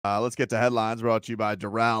Let's get to headlines brought to you by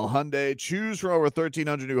Doral Hyundai. Choose from over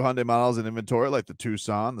 1,300 new Hyundai models in inventory like the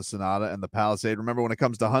Tucson, the Sonata, and the Palisade. Remember, when it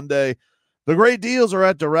comes to Hyundai, the great deals are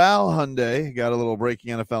at Doral Hyundai. Got a little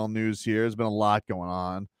breaking NFL news here. There's been a lot going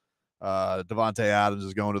on. Devontae Adams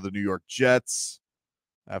is going to the New York Jets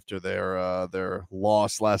after their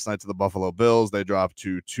loss last night to the Buffalo Bills. They dropped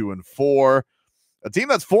to 2-4. A team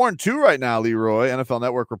that's 4-2 right now, Leroy. NFL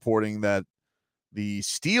Network reporting that the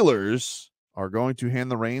Steelers are going to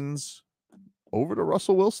hand the reins over to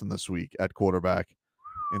Russell Wilson this week at quarterback,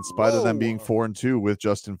 in spite of them being 4-2 with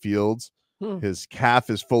Justin Fields. His calf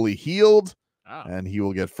is fully healed, and he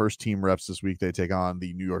will get first-team reps this week. They take on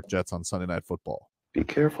the New York Jets on Sunday Night Football. Be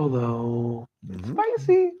careful, though. It's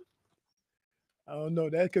spicy. I don't know.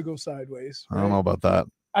 That could go sideways. Right? I don't know about that.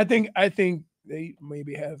 I think they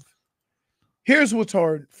maybe have. Here's what's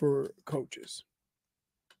hard for coaches.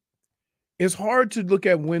 It's hard to look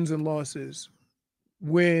at wins and losses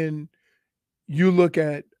when you look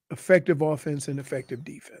at effective offense and effective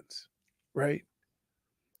defense, right?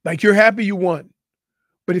 Like, you're happy you won,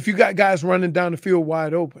 but if you got guys running down the field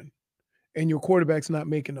wide open and your quarterback's not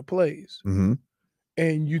making the plays,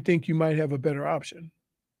 and you think you might have a better option,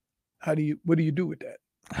 what do you do with that?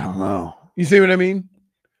 I don't know. You see what I mean?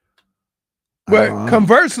 But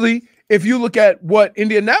conversely, if you look at what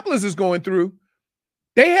Indianapolis is going through,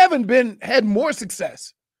 they haven't had more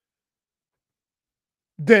success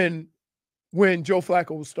than when Joe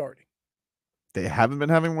Flacco was starting. They haven't been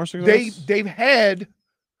having more success? They've had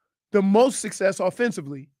the most success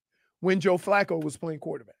offensively when Joe Flacco was playing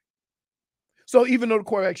quarterback. So even though the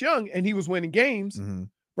quarterback's young and he was winning games,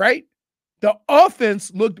 right, the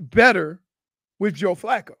offense looked better with Joe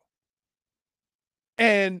Flacco.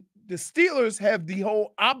 And the Steelers have the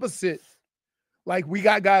whole opposite. Like, we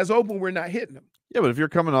got guys open, we're not hitting them. Yeah, but if you're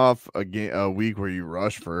coming off a week where you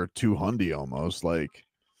rush for 200 almost, like,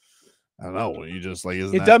 I don't know, you just like,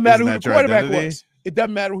 it doesn't matter who the quarterback was. It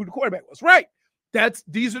doesn't matter who the quarterback was. Right.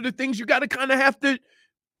 These are the things you got to kind of have to.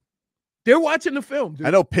 They're watching the film, dude. I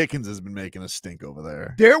know Pickens has been making a stink over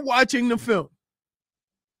there. They're watching the film.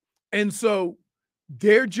 And so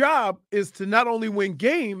their job is to not only win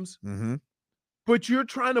games, but you're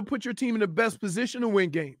trying to put your team in the best position to win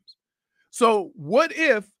games. So what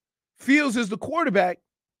if Fields is the quarterback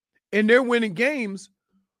and they're winning games,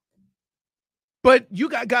 but you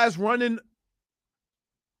got guys running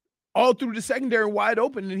all through the secondary wide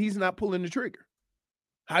open and he's not pulling the trigger?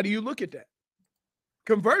 How do you look at that?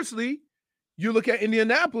 Conversely, you look at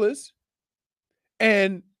Indianapolis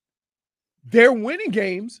and they're winning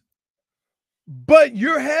games, but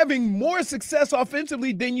you're having more success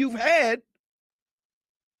offensively than you've had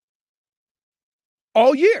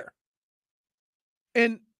all year.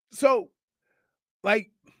 And so,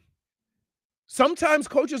 like, sometimes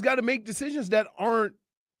coaches got to make decisions that aren't,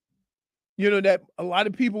 that a lot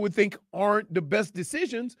of people would think aren't the best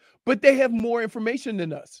decisions, but they have more information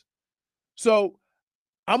than us. So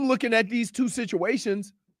I'm looking at these two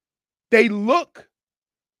situations. They look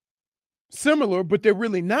similar, but they're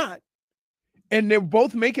really not. And they're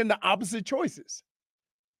both making the opposite choices.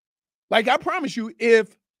 Like, I promise you,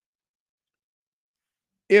 if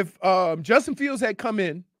Justin Fields had come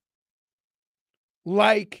in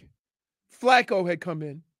like Flacco had come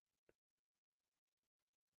in,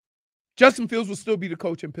 Justin Fields would still be the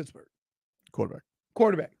coach in Pittsburgh.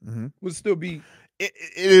 Quarterback would still be. It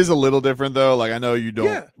is a little different, though. Like, I know you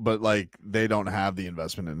don't, but, like, they don't have the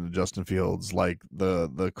investment in Justin Fields like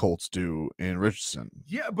the Colts do in Richardson.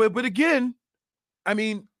 Yeah, but again, I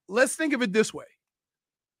mean, let's think of it this way.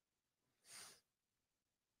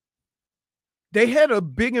 They had a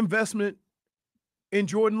big investment in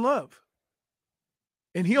Jordan Love,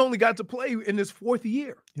 and he only got to play in his fourth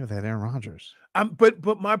year. Yeah, they had Aaron Rodgers.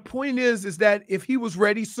 But my point is that if he was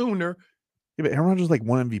ready sooner. Yeah, but Aaron Rodgers like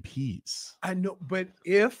won MVPs. I know, but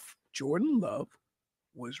if Jordan Love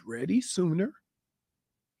was ready sooner,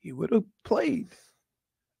 he would have played.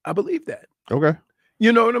 I believe that. Okay.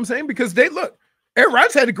 You know what I'm saying? Because Aaron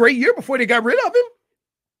Rodgers had a great year before they got rid of him.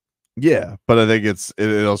 Yeah, but I think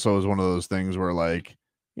it also is one of those things where, like,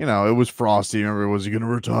 it was Frosty. Remember, was he going to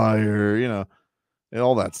retire?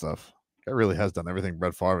 All that stuff. Guy really has done everything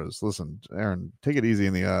Brett Favre is. Listen, Aaron, take it easy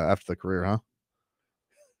in the after the career, huh?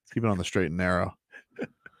 Let's keep it on the straight and narrow.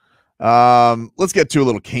 Let's get to a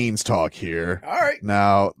little Canes talk here. All right.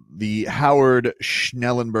 Now, the Howard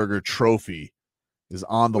Schnellenberger Trophy is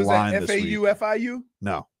on the line this week. FAU?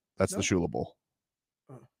 No, that's the Shula Bowl.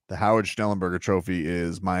 The Howard Schnellenberger Trophy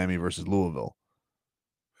is Miami versus Louisville.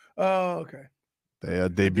 Oh, okay. They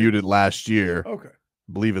debuted it last year. Okay.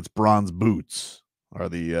 I believe it's bronze boots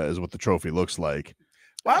is what the trophy looks like.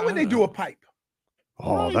 Why would they do a pipe?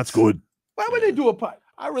 Oh, that's good. Why would they do a pipe?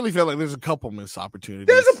 I really feel like there's a couple missed opportunities.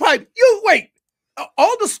 There's a pipe. You wait.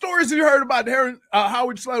 All the stories you heard about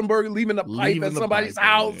Howard Schnellenberger leaving a pipe at somebody's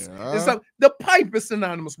house. The pipe is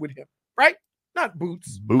synonymous with him, right? Not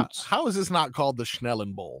boots. Boots. How is this not called the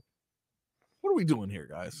Schnellen Bowl? What are we doing here,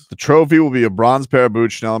 guys? The trophy will be a bronze pair of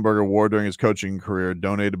boots Schnellenberger wore during his coaching career,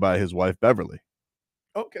 donated by his wife, Beverly.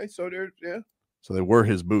 Okay, so So they were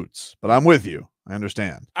his boots. But I'm with you. I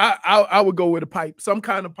understand. I would go with a pipe, some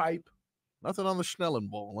kind of pipe. Nothing on the Schnellen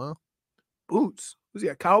Bowl, huh? Boots. Was he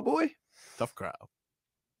a cowboy? Tough crowd.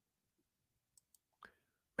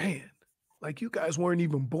 Man, like you guys weren't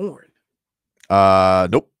even born.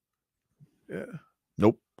 Nope. Yeah.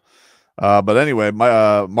 Nope. But anyway,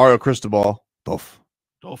 my Mario Cristobal, Duff.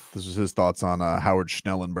 This is his thoughts on Howard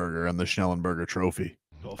Schnellenberger and the Schnellenberger Trophy.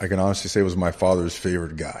 I can honestly say it was my father's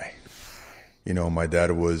favorite guy. You know, my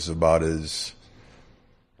dad was about as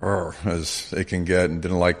it can get and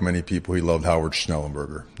didn't like many people. He loved Howard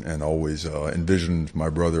Schnellenberger and always envisioned my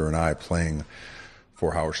brother and I playing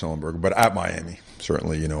for Howard Schnellenberger. But at Miami,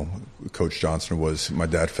 certainly, you know, Coach Johnson my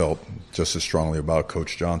dad felt just as strongly about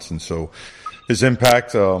Coach Johnson. So his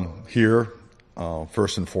impact here,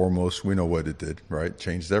 first and foremost, we know what it did, right?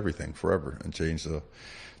 Changed everything forever and changed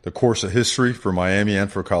the course of history for Miami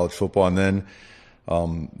and for college football. And then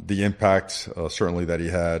the impact certainly that he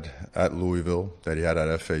had at Louisville, that he had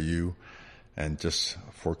at FAU, and just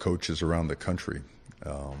for coaches around the country.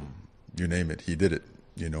 You name it, he did it,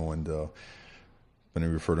 you know, and when we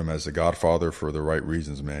refer to him as the Godfather for the right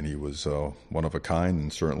reasons, man. He was one of a kind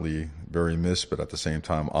and certainly very missed, but at the same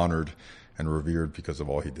time honored and revered because of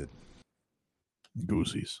all he did.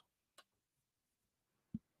 Goosies.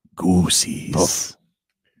 Tough.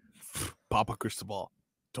 Papa Cristobal.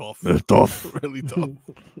 Tough. Tough. Really tough.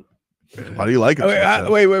 How do you like it?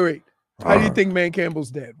 Wait. How do you think Man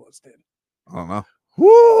Campbell's dad was then? I don't know.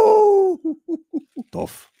 Woo!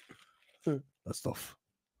 Tough. That's tough.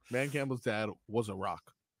 Man Campbell's dad was a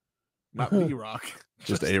rock. Not the rock.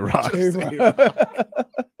 Just a rock.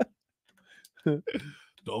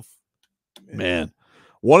 Tough. Man.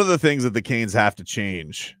 One of the things that the Canes have to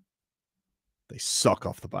change, they suck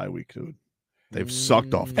off the bye week, dude. They've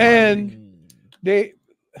sucked off the bye week.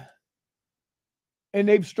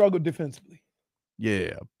 They've struggled defensively.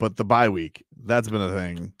 Yeah, but the bye week, that's been a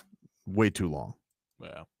thing way too long.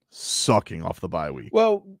 Yeah. Sucking off the bye week.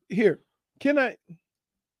 Well, here,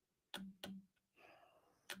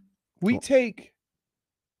 we take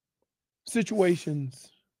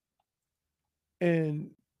situations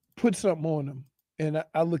and put something on them, and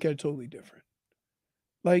I look at it totally different.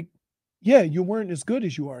 Like, yeah, you weren't as good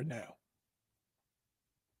as you are now.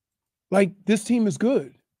 Like, this team is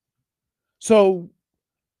good. So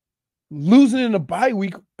losing in a bye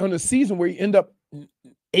week on a season where you end up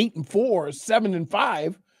 8-4 or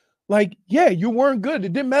 7-5, like, yeah, you weren't good.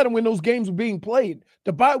 It didn't matter when those games were being played.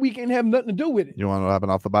 The bye week ain't have nothing to do with it. You want to know what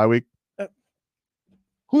happened off the bye week?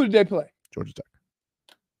 Who did they play? Georgia Tech.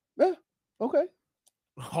 Yeah, okay.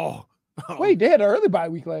 Oh. Wait, they had an early bye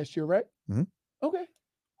week last year, right? Mm-hmm. Okay.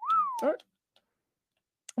 All right.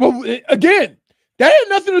 Well, again, that had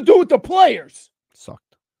nothing to do with the players.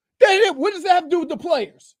 Sucked. What does that have to do with the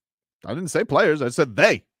players? I didn't say players. I said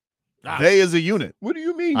they. They as a unit. What do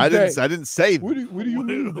you mean? I didn't say. What do you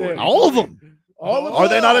mean? They? All of them. Are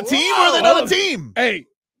they not a team? Or are they not a team? Hey,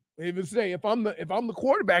 even say if I'm the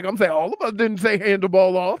quarterback, I'm saying all of us didn't say hand the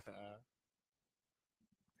ball off.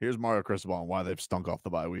 Here's Mario Cristobal and why they've stunk off the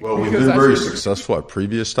bye week. Well, we've been very successful at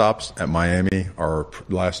previous stops at Miami. Our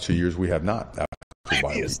last 2 years, we have not.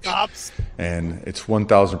 Previous stops. And it's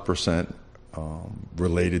 1,000%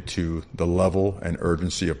 related to the level and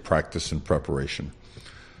urgency of practice and preparation.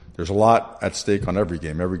 There's a lot at stake on every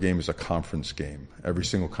game. Every game is a conference game. Every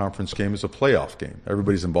single conference game is a playoff game.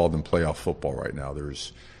 Everybody's involved in playoff football right now.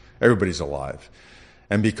 Everybody's alive.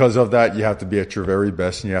 And because of that, you have to be at your very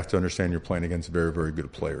best, and you have to understand you're playing against very, very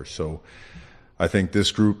good players. So I think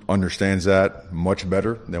this group understands that much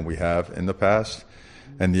better than we have in the past.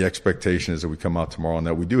 And the expectation is that we come out tomorrow and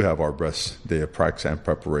that we do have our best day of practice and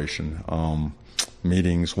preparation,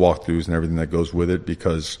 meetings, walkthroughs, and everything that goes with it,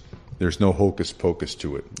 because there's no hocus pocus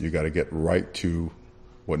to it. You got to get right to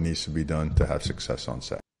what needs to be done to have success on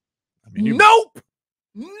Saturday. Nope.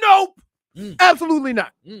 Absolutely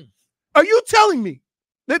not. Are you telling me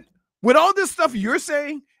that with all this stuff you're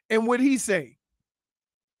saying and what he's saying,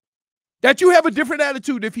 that you have a different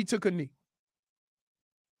attitude if he took a knee?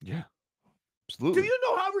 Yeah, absolutely. Do you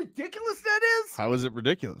know how ridiculous that is? How is it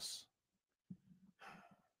ridiculous?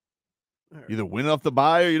 Either win off the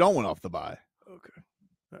bye or you don't win off the bye. Okay.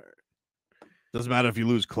 All right. Doesn't matter if you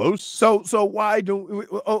lose close. So why don't?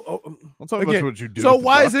 I'm talking about what you do. So with the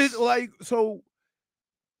why is Ducks. it like so?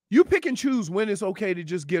 You pick and choose when it's okay to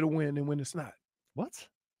just get a win and when it's not. What?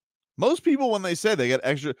 Most people, when they say they get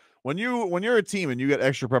extra, when you're a team and you get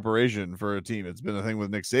extra preparation for a team, it's been a thing with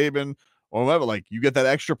Nick Saban or whatever. Like you get that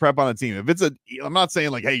extra prep on a team. If it's I'm not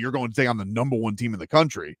saying like, hey, you're going to take on the number one team in the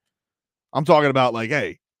country. I'm talking about like,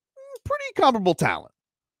 hey, pretty comparable talent.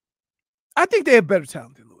 I think they have better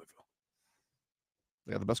talent than Louisville.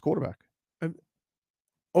 They have the best quarterback.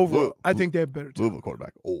 Overall, I think they have better talent. Louisville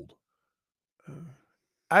quarterback, old.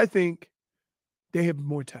 I think they have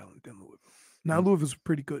more talent than Louisville. Now, Louisville's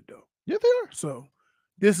pretty good, though. Yeah, they are. So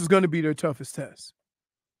this is going to be their toughest test.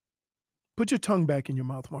 Put your tongue back in your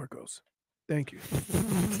mouth, Marcos. Thank you.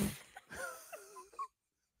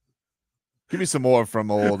 Give me some more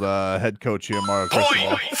from old head coach here, Mario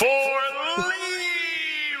Cristobal.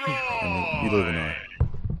 I mean, we live in a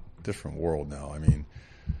different world now. I mean,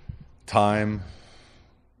 time,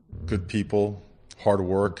 good people, hard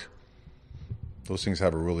work, those things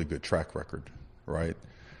have a really good track record, right?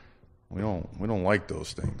 We don't like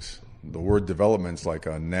those things. The word development's like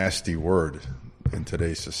a nasty word in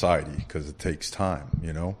today's society because it takes time,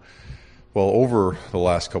 you know? Well, over the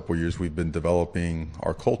last couple of years, we've been developing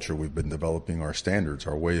our culture. We've been developing our standards,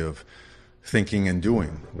 our way of thinking and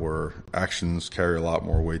doing, where actions carry a lot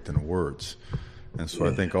more weight than words. And so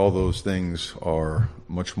I think all those things are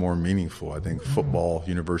much more meaningful. I think football,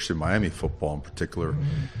 University of Miami football in particular,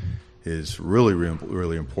 is really, really,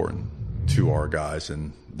 really important to our guys.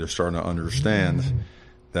 And they're starting to understand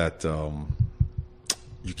that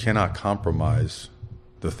you cannot compromise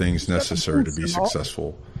the things necessary to be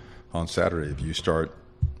successful on Saturday. If you start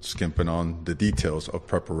skimping on the details of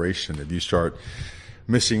preparation, if you start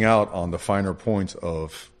missing out on the finer points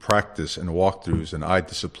of practice and walkthroughs and eye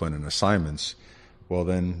discipline and assignments, well,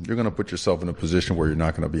 then you're going to put yourself in a position where you're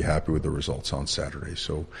not going to be happy with the results on Saturday.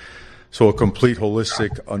 So a complete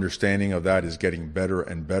holistic understanding of that is getting better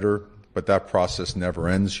and better, but that process never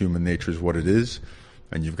ends. Human nature is what it is,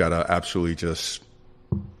 and you've got to absolutely just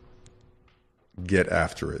get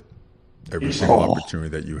after it every single opportunity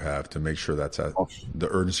that you have to make sure that's at the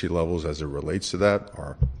urgency levels as it relates to that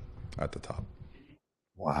are at the top.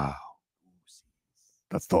 Wow.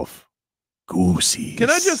 That's tough. Goosey. Can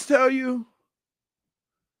I just tell you?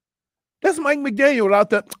 That's Mike McDaniel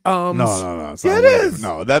out there. No. Yeah, it is.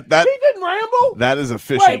 No, that He didn't ramble. that is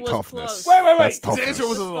efficient was toughness. close. Wait. That's This toughness. answer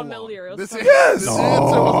was a little Familiar. long. It was This familiar. Yes. this answer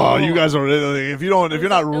was a Oh, little you guys are if you're not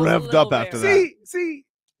It was revved a up little after that. there. See.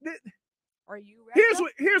 Are you Here's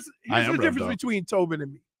ready? here's I the am revved difference up. between Tobin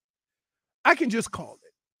and me. I can just call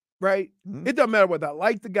it, right? Mhm. It doesn't matter whether I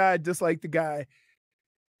like the guy, dislike the guy.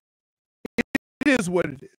 It is what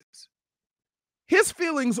it is. His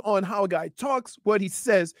feelings on how a guy talks, what he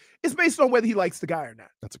says, is based on whether he likes the guy or not.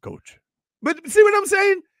 That's a coach. But see what I'm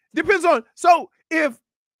saying? Depends on. So if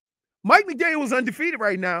Mike McDaniel was undefeated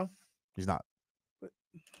right now, He's not.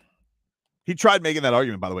 He tried making that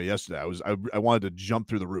argument, by the way, yesterday. I wanted to jump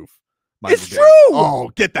through the roof. Mike It's McDaniel. true.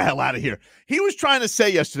 Oh, get the hell out of here. He was trying to say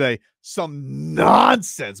yesterday some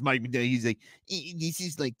nonsense. Mike McDaniel, he's like, this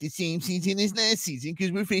is like the same season as last season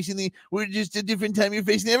because we're just a different time you're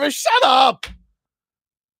facing ever. Shut up.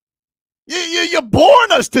 You're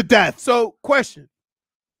boring us to death. So question.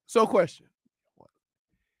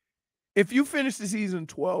 If you finish the season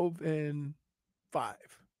 12-5,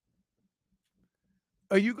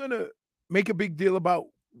 are you gonna make a big deal about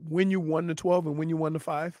when you won the 12 and when you won the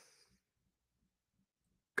 5?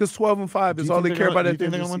 Because 12-5 is all they care about at the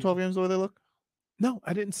end of the season. 12 games the way they look? No,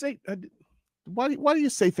 I didn't say. Why do you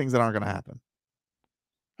say things that aren't going to happen?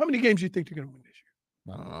 How many games do you think they're gonna win this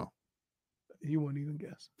year? I don't know. You won't even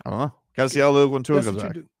guess. I don't know. Got to see how they look when Tua That's comes what you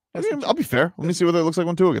back. do. That's what you I'll be fair. Let me see what it looks like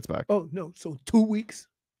when Tua gets back. Oh no! So 2 weeks.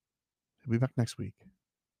 He'll be back next week.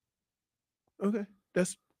 Okay,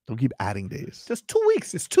 that's Don't keep adding days. 2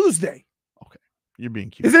 weeks. It's Tuesday. You're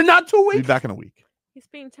being cute. Is it not 2 He'll weeks? be back in a week. He's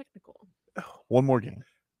being technical. One more game.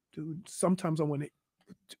 Dude, sometimes I want to.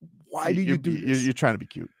 Why do you do this? You're trying to be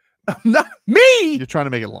cute. Not me. You're trying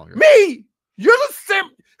to make it longer. Me. You're the same.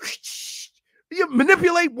 You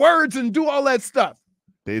manipulate words and do all that stuff.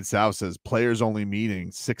 Dade South says players only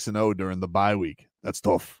meeting 6-0 during the bye week. That's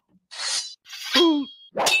tough.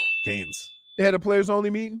 Canes. They had a players only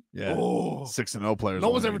meeting. Yeah. Oh. 6-0 players. No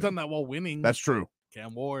only one's ever meeting. done that while winning. That's true.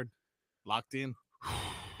 Cam Ward, locked in.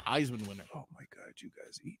 Heisman winner. Oh my God, you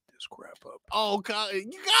guys eat this crap up. Oh God,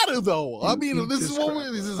 you gotta though. I You mean, eat this is what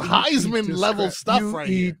crap this is up. You Heisman eat this level crap. stuff You right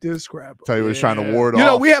eat here. this crap up. Tell you what he's trying to Yeah. ward You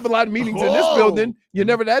know, off. we have a lot of meetings in this Whoa. building. You're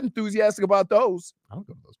never that enthusiastic about those. I don't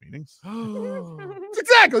go to those meetings.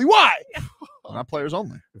 Exactly. Why? Not players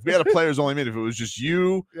only. If we had a players only meeting, if it was just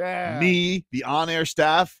you, me, the on-air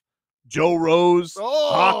staff, Joe Rose,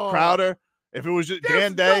 Hawk Crowder, if it was just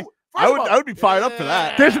Dan Day, I would be fired up for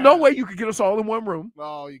that. There's no way you could get us all in one room.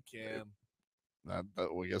 No, you can. That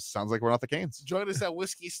I guess sounds like we're not the Canes. Join us at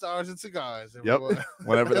Whiskey Stars and Cigars. Yep,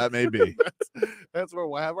 whatever that may be. That's where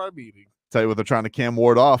we'll have our meeting. Tell you what, they're trying to Cam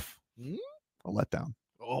Ward off. Hmm? A letdown.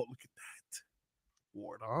 Oh, look at that.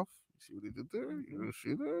 Ward off. You see what he did there? You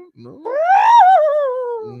see that? No.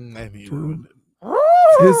 And he ruined it.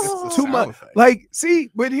 It's too much. Like, see,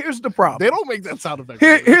 but here's the problem. They don't make that sound effect.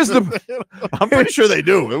 Here's the. I'm pretty sure they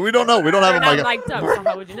do. We don't know. We don't have them They're like. not mic'd up, so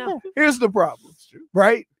how would you know? Here's the problem,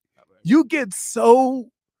 right? You get so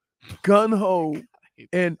gun ho,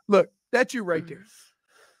 and look, that's you right there,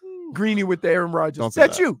 Greeny with the Aaron Rodgers. Don't say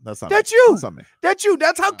That's that. you. That's not. That's me. you. That's not me. That's you.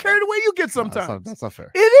 That's how carried away you get No, sometimes. that's not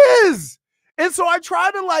fair. It is. And so I try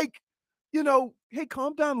to hey,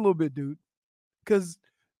 calm down a little bit, dude. Because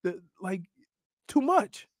too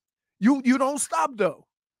much. You don't stop though.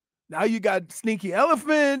 Now you got Sneaky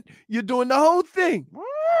Elephant. You're doing the whole thing.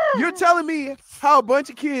 You're telling me how a bunch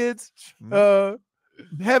of kids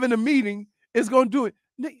having a meeting is going to do it.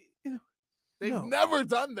 They've never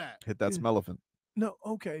done that. Hit that smellephant. No,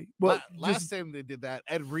 okay. Well, last time they did that,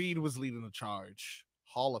 Ed Reed was leading the charge.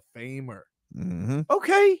 Hall of Famer. Mm-hmm.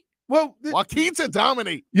 okay. Well, Joaquin to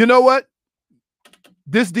dominate. you know what?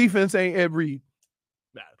 This defense ain't Ed Reed.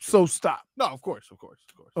 Nah, So stop. no, of course.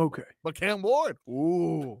 Okay. But Cam Ward,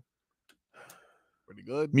 ooh, pretty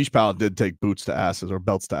good. Mish Powell did take boots to asses or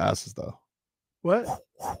belts to asses though. What?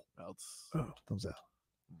 Belts. Thumbs out.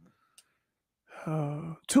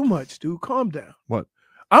 Too much, dude. Calm down. What?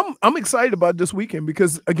 I'm excited about this weekend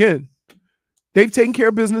because again, they've taken care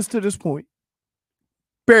of business to this point.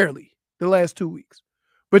 Barely the last 2 weeks.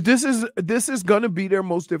 But this is gonna be their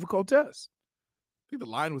most difficult test. I think the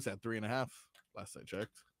line was at 3.5 last I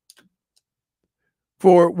checked.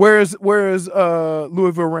 For where's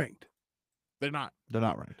Louisville ranked? They're not. They're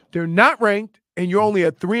not ranked. They're not ranked, and you're only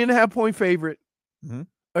a 3.5 point favorite Mhm.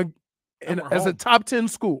 and we're as a home. top 10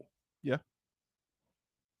 school. Yeah.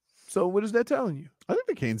 So what is that telling you? I think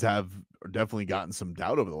the Canes have definitely gotten some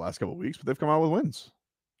doubt over the last couple of weeks, but they've come out with wins.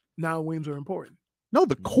 Now wins are important. No,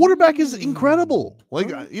 the quarterback is incredible.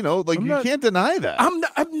 Like I'm you not- can't deny that.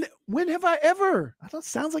 When have I ever? That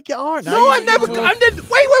sounds like you are. Now No, I you- never. I didn't.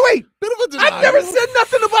 Wait. Bit of a I've never denial. said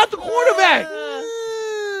nothing about the quarterback. Uh,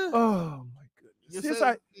 Oh my You goodness!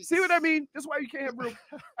 said- See what I mean? That's why you can't have real.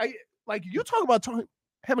 You talk about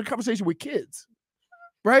having a conversation with kids,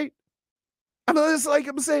 right? I mean, it's like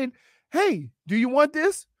I'm saying, hey, do you want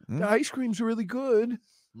this? The ice cream's really good.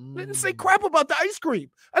 I didn't say crap about the ice cream.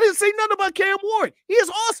 I didn't say nothing about Cam Ward. He is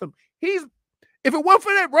awesome. If it weren't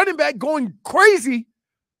for that running back going crazy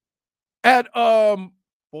at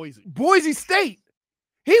Boise State,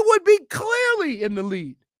 he would be clearly in the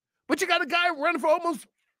lead. But you got a guy running for almost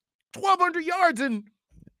 1,200 yards in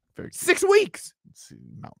Very 6 weeks. Let's see,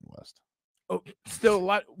 Mountain West. Oh, still a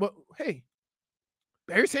lot. Well, hey,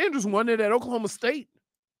 Barry Sanders won it at Oklahoma State.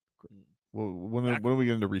 Well, when are we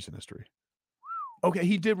getting into recent history? Okay,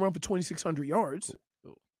 he did run for 2,600 yards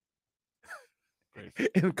Cool.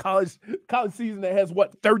 in college season that has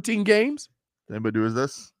 13 games. Did anybody do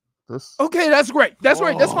this? Okay, that's great. That's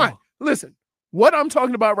right. That's fine. Listen, what I'm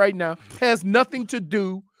talking about right now has nothing to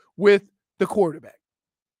do with the quarterback.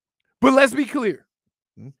 But let's be clear.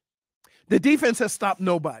 The defense has stopped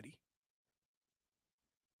nobody.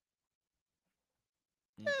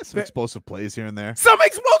 Some explosive plays here and there. Some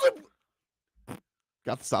explosive.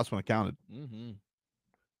 Got the stops when it counted. Mm-hmm.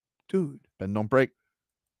 Dude, Bend don't break.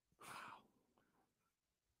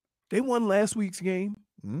 they won last week's game,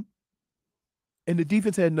 Mhm. and the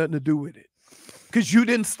defense had nothing to do with it because you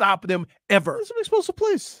didn't stop them ever. There's some explosive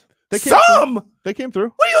plays. They came They came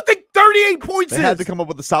through. What do you think 38 points They is? had to come up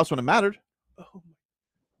with the stops when it mattered. Oh,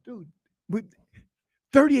 dude, with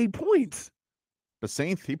 38 points. The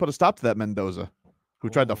Saints, he put a stop to that Mendoza, who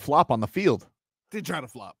tried to flop on the field. Did try to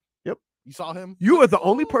flop. Yep. You saw him? You are the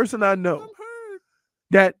only person I know I'm hurt.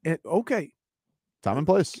 that, okay, Time and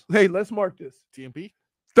place. hey, let's mark this. TMP?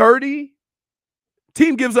 30,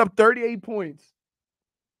 team gives up 38 points.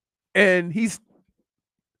 And he's,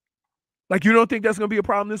 you don't think that's going to be a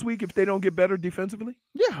problem this week if they don't get better defensively?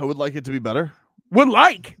 Yeah, I would like it to be better. Would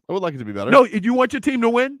like. I would like it to be better. No, you want your team to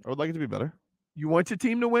win? I would like it to be better. You want your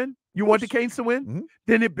team to win? You want the Canes to win? Mhm.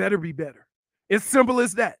 Then it better be better. It's simple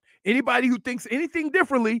as that. Anybody who thinks anything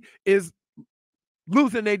differently is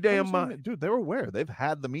losing their damn mind. Dude, they were aware. They've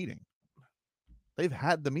had the meeting. They've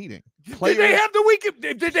had the meeting. Did they have the weekend?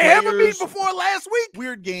 Did they have a meeting before last week?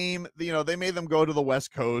 Weird game. They made them go to the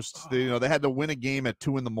West Coast. They had to win a game at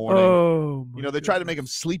 2 a.m. Oh, they tried to make them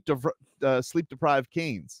sleep deprived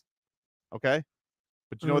Canes. Okay,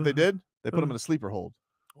 but you know what they did? They put them in a sleeper hold.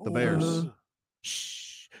 The Bears.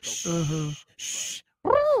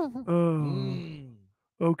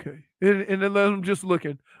 Okay, and then I'm just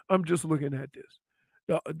looking at this.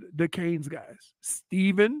 The Canes guys.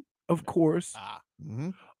 Steven, of course,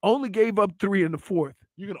 only gave up 3 in the 4th.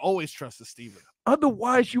 You can always trust the Steven.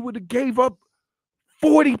 Otherwise, you would have gave up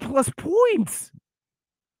 40 plus points.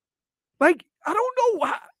 Like, I don't know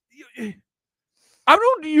why.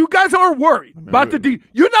 You guys aren't worried about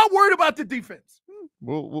you're not worried about the defense.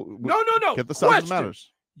 No. Get the size that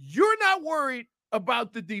matters. You're not worried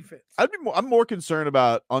about the defense. I'm more concerned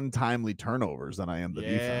about untimely turnovers than I am the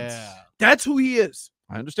defense. That's who he is.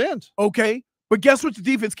 I understand. Okay. But guess what the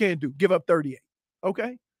defense can do? Give up 38.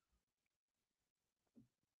 Okay.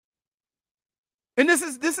 And this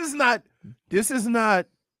is not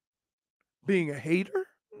being a hater.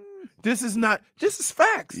 This is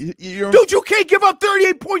facts. Dude, you can't give up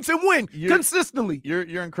 38 points and win consistently.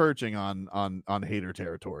 You're encouraging on hater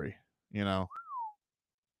territory,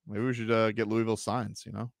 Maybe we should get Louisville signs,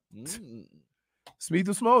 Smith and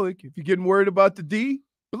Smolik, if you're getting worried about the D,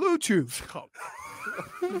 Blue Chew.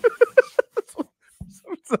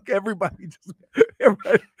 It's like everybody's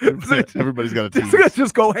got a team.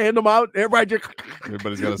 Just go hand them out. Everybody's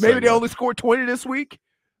got a maybe they only scored 20 this week.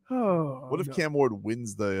 Oh, what if Cam Ward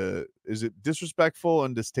wins is it disrespectful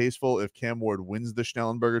and distasteful if Cam Ward wins the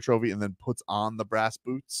Schnellenberger trophy and then puts on the brass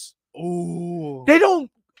boots? Oh, they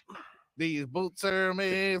don't. These boots are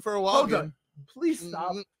made for walking. Hold on. Please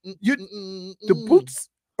stop. The boots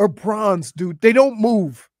are bronze, dude. They don't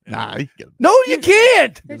move. Nah, you can no, you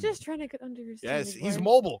can't. They're just trying to get under your skin. Yes, he's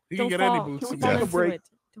mobile. He can get any boots. Can we take a break?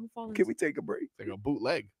 Don't fall. Can we take a break? Like a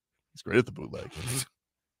bootleg. He's great at the bootleg.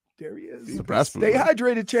 There he is. The brass Stay bootleg.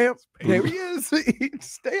 hydrated, champ. There he is.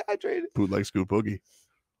 Stay hydrated. Bootleg scoop boogie.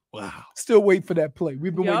 Wow. Still wait for that play.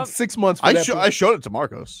 We've been waiting 6 months for that play. I showed it to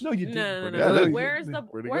Marcos. No, you didn't. No. Where's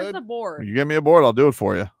the board? You give me a board, I'll do it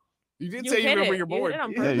for you. You did say you were going to bring your board.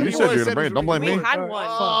 Yeah, you said you were going to bring it. Don't blame me. We had one.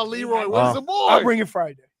 Oh, Leroy, where's the board? I'll bring it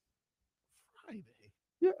Friday. Friday?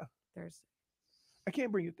 Yeah. Thursday. I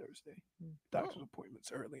can't bring it Thursday. Doctor's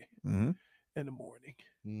appointments early in the morning.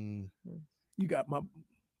 You got my,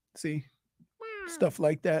 stuff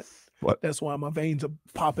like that. What? That's why my veins are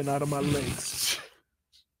popping out of my legs.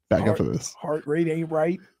 Back up for this. Heart rate ain't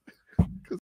right.